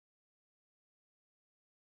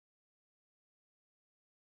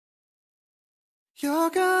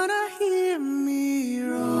You're gonna hear me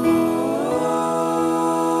roar.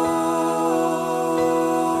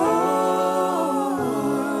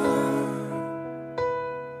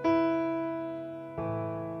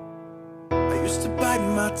 I used to bite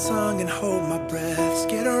my tongue and hold my breath,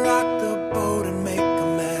 scared to rock the boat and make a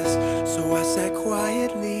mess. So I sat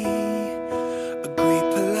quietly, agreed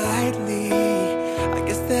politely. I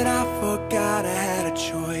guess that I forgot I had a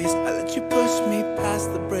choice. I let you push me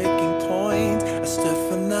past the breaking point. I stood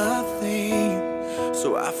for nothing,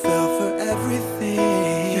 so I fell for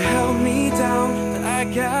everything. You held me down, but I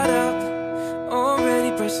got up,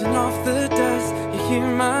 already brushing off the dust. You hear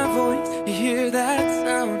my voice, you hear that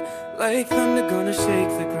sound, like thunder gonna shake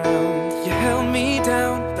the ground. You held me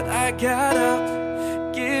down, but I got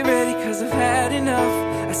up. Get ready, cause I've had enough.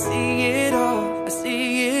 I see it all, I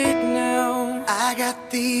see it now. I got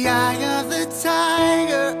the eye of the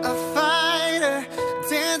tiger, a fighter,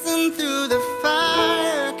 dancing through the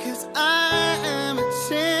fire. Cause I am a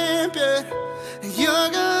champion, and you're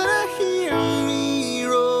gonna hear me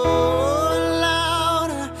roar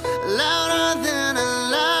louder, louder than a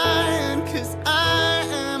lion. Cause I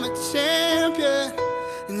am a champion,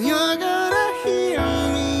 and you're gonna hear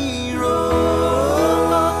me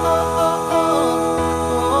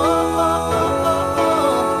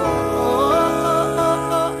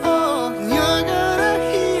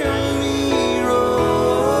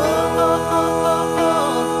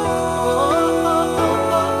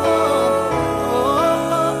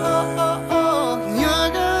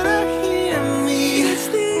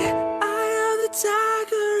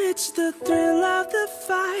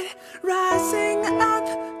rising up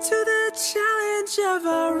to the challenge of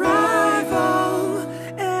a rival,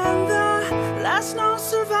 and the last known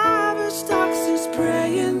survivor.